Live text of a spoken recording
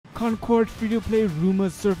Concord free-to-play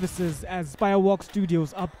rumors surfaces as Firewalk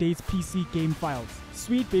Studios updates PC game files.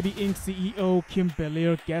 Sweet Baby Inc. CEO Kim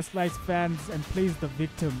Belair gaslights fans and plays the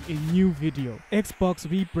victim in new video. Xbox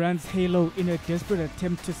rebrands Halo in a desperate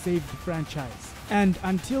attempt to save the franchise. And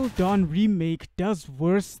Until Dawn Remake does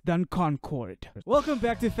worse than Concord. Welcome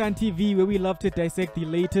back to Fan TV, where we love to dissect the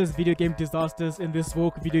latest video game disasters in this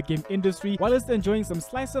woke video game industry while enjoying some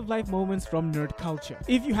slice of life moments from nerd culture.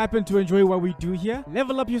 If you happen to enjoy what we do here,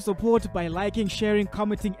 level up your support by liking, sharing,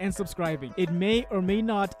 commenting, and subscribing. It may or may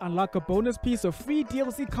not unlock a bonus piece of free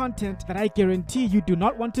DLC content that I guarantee you do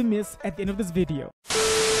not want to miss at the end of this video.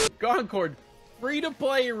 Concord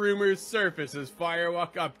free-to-play rumors surface as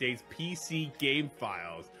Firewalk updates PC game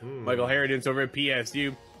files. Michael Harridan's over at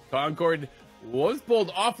PSU. Concord was pulled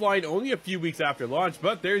offline only a few weeks after launch,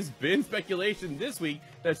 but there's been speculation this week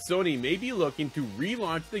that Sony may be looking to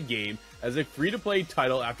relaunch the game as a free-to-play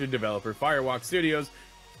title after developer Firewalk Studios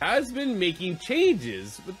has been making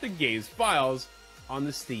changes with the game's files on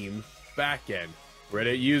the Steam backend.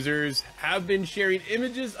 Reddit users have been sharing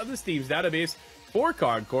images of the Steam's database for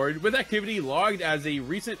Concord, with activity logged as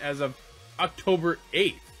recent as of October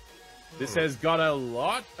 8th. This has got a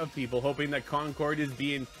lot of people hoping that Concord is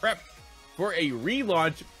being prepped for a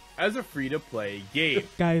relaunch as a free-to-play game.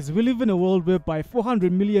 Guys, we live in a world whereby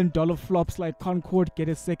 $400 million flops like Concord get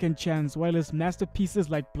a second chance, while its masterpieces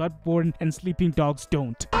like Bloodborne and Sleeping Dogs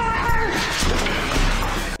don't.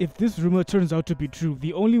 If this rumor turns out to be true,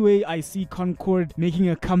 the only way I see Concord making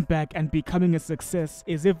a comeback and becoming a success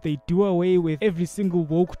is if they do away with every single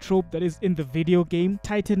woke trope that is in the video game,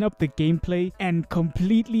 tighten up the gameplay, and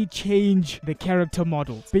completely change the character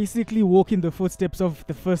models. Basically walk in the footsteps of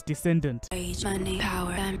the first Descendant. Money, power,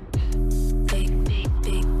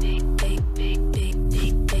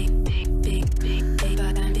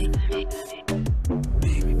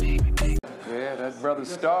 yeah, that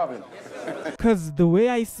brother's starving. Cause the way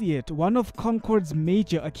I see it, one of Concord's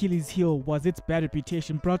major Achilles heel was its bad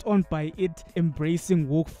reputation brought on by it embracing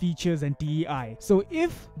woke features and DEI. So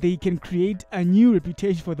if they can create a new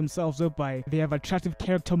reputation for themselves whereby they have attractive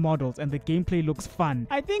character models and the gameplay looks fun,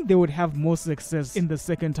 I think they would have more success in the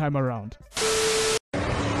second time around.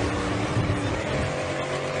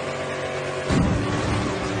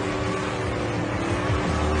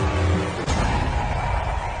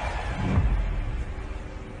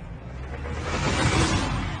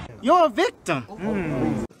 You're a victim.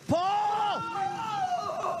 Paul!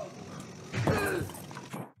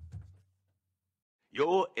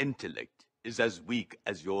 Your intellect is as weak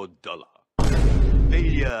as your dollar.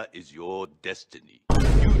 Failure is your destiny.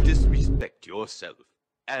 You disrespect yourself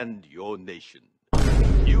and your nation.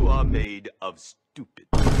 You are made of stupid.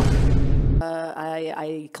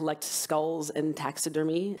 I collect skulls and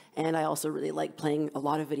taxidermy, and I also really like playing a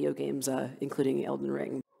lot of video games, including Elden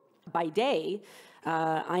Ring. By day,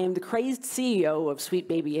 I am the crazed CEO of Sweet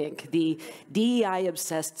Baby Inc., the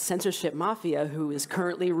DEI-obsessed censorship mafia who is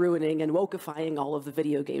currently ruining and wokeifying all of the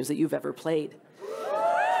video games that you've ever played.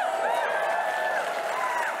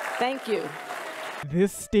 Thank you.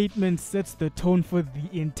 This statement sets the tone for the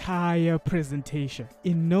entire presentation.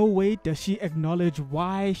 In no way does she acknowledge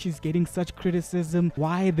why she's getting such criticism,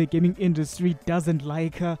 why the gaming industry doesn't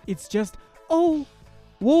like her. It's just, oh,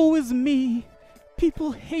 woe is me.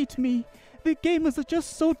 People hate me. The gamers are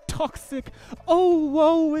just so toxic. Oh,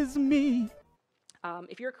 woe is me.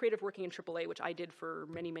 If you're a creative working in AAA, which I did for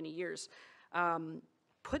many, many years,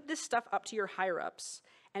 put this stuff up to your higher-ups.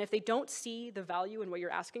 And if they don't see the value in what you're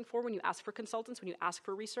asking for when you ask for consultants, when you ask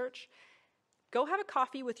for research, go have a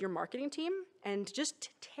coffee with your marketing team and just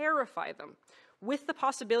terrify them with the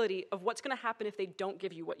possibility of what's going to happen if they don't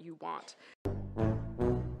give you what you want.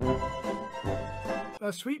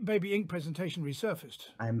 A Sweet Baby Inc. presentation resurfaced.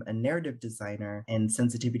 I'm a narrative designer and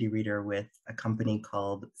sensitivity reader with a company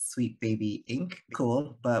called Sweet Baby Inc.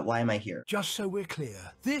 Cool, but why am I here? Just so we're clear,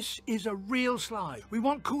 this is a real slide. We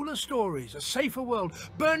want cooler stories, a safer world,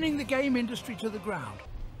 burning the game industry to the ground.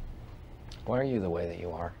 Why are you the way that you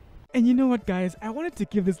are? And you know what, guys? I wanted to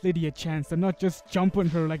give this lady a chance and not just jump on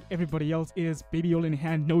her like everybody else is, baby all in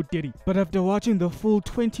hand, no diddy. But after watching the full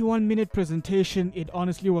 21-minute presentation, it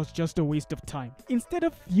honestly was just a waste of time. Instead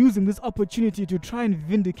of using this opportunity to try and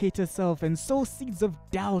vindicate herself and sow seeds of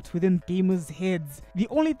doubt within gamers' heads, the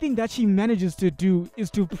only thing that she manages to do is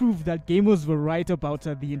to prove that gamers were right about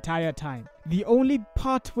her the entire time. The only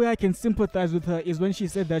part where I can sympathize with her is when she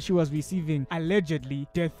said that she was receiving, allegedly,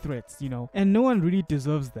 death threats, you know. And no one really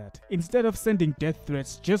deserves that. Instead of sending death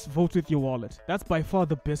threats, just vote with your wallet. That's by far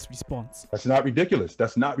the best response. That's not ridiculous.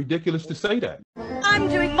 That's not ridiculous to say that. I'm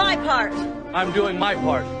doing my part. I'm doing my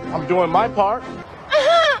part. I'm doing my part.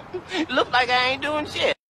 Look like I ain't doing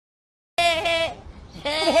shit.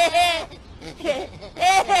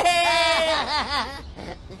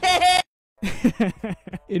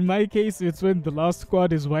 In my case, it's when the last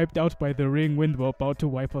squad is wiped out by the ring when we're about to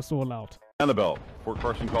wipe us all out. Annabelle, Fort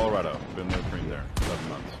Carson, Colorado. Been there, trained there, 7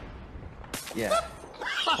 months. Yeah.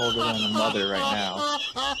 Hold it on the mother right now.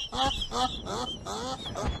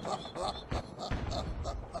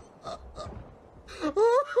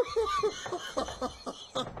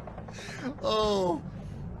 Oh.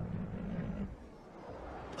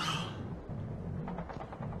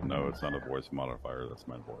 No, it's not a voice modifier. That's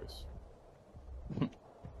my voice.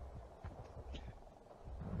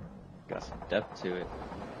 Got some depth to it.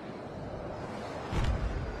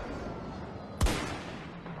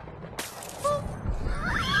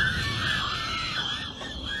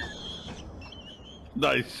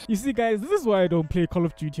 Nice. You see, guys, this is why I don't play Call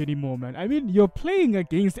of Duty anymore, man. I mean, you're playing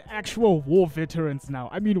against actual war veterans now.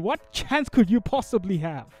 I mean, what chance could you possibly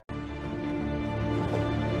have?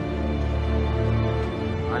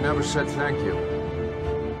 I never said thank you.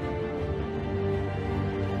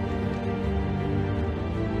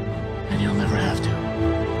 And you'll never have to.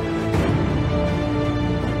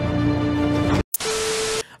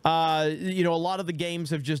 You know, a lot of the games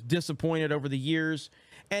have just disappointed over the years.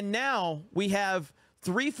 And now we have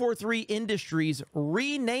 343 Industries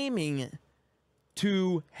renaming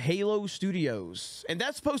to Halo Studios. And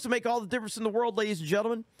that's supposed to make all the difference in the world, ladies and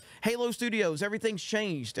gentlemen. Halo Studios, everything's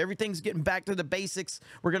changed. Everything's getting back to the basics.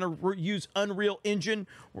 We're going to use Unreal Engine.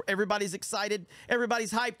 Everybody's excited.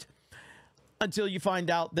 Everybody's hyped. Until you find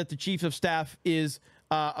out that the chief of staff is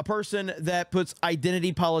a person that puts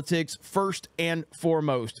identity politics first and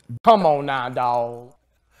foremost. Come on now, dog.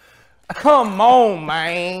 Come on,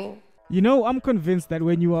 man. You know, I'm convinced that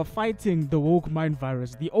when you are fighting the woke mind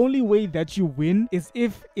virus, the only way that you win is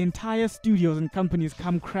if entire studios and companies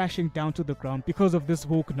come crashing down to the ground because of this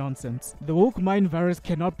woke nonsense. The woke mind virus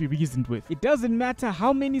cannot be reasoned with. It doesn't matter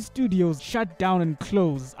how many studios shut down and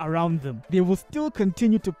close around them. They will still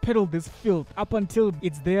continue to peddle this filth up until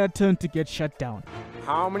it's their turn to get shut down.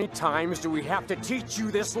 How many times do we have to teach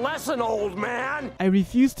you this lesson, old man? I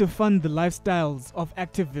refuse to fund the lifestyles of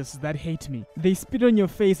activists that hate me. They spit on your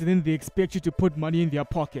face and then they expect you to put money in their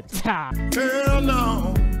pockets. Ha! Hell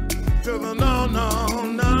no. No, no,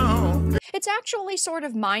 no. It's actually sort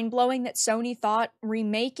of mind-blowing that Sony thought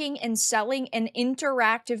remaking and selling an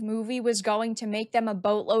interactive movie was going to make them a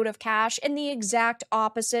boatload of cash, and the exact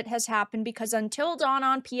opposite has happened because Until Dawn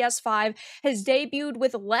on PS5 has debuted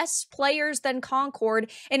with less players than Concord,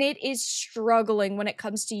 and it is struggling when it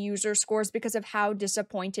comes to user scores because of how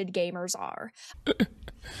disappointed gamers are.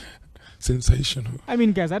 Sensational. I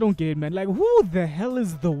mean, guys, I don't get it, man. Like, who the hell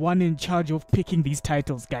is the one in charge of picking these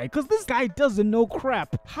titles, guy? Because this guy doesn't know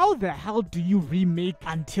crap. How the hell do you remake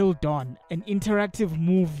Until Dawn, an interactive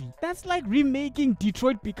movie? That's like remaking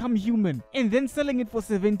Detroit Become Human and then selling it for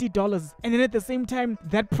 $70. And then at the same time,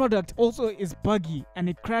 that product also is buggy and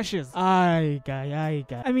it crashes. Aye, guy.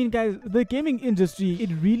 I mean, guys, the gaming industry,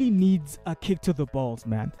 it really needs a kick to the balls,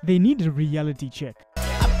 man. They need a reality check.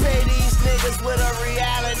 Pay these niggas with a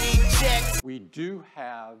reality check. We do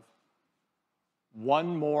have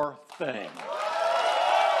one more thing.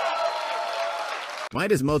 Why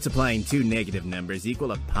does multiplying two negative numbers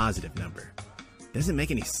equal a positive number? Doesn't make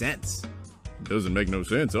any sense. Doesn't make no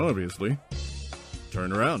sense, obviously.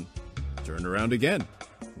 Turn around. Turn around again.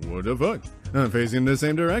 What the fuck? I'm facing the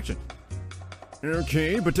same direction.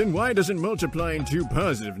 Okay, but then why doesn't multiplying two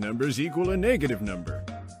positive numbers equal a negative number?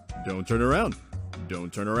 Don't turn around.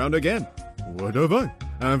 Don't turn around again. What the fuck?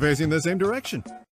 I'm facing the same direction.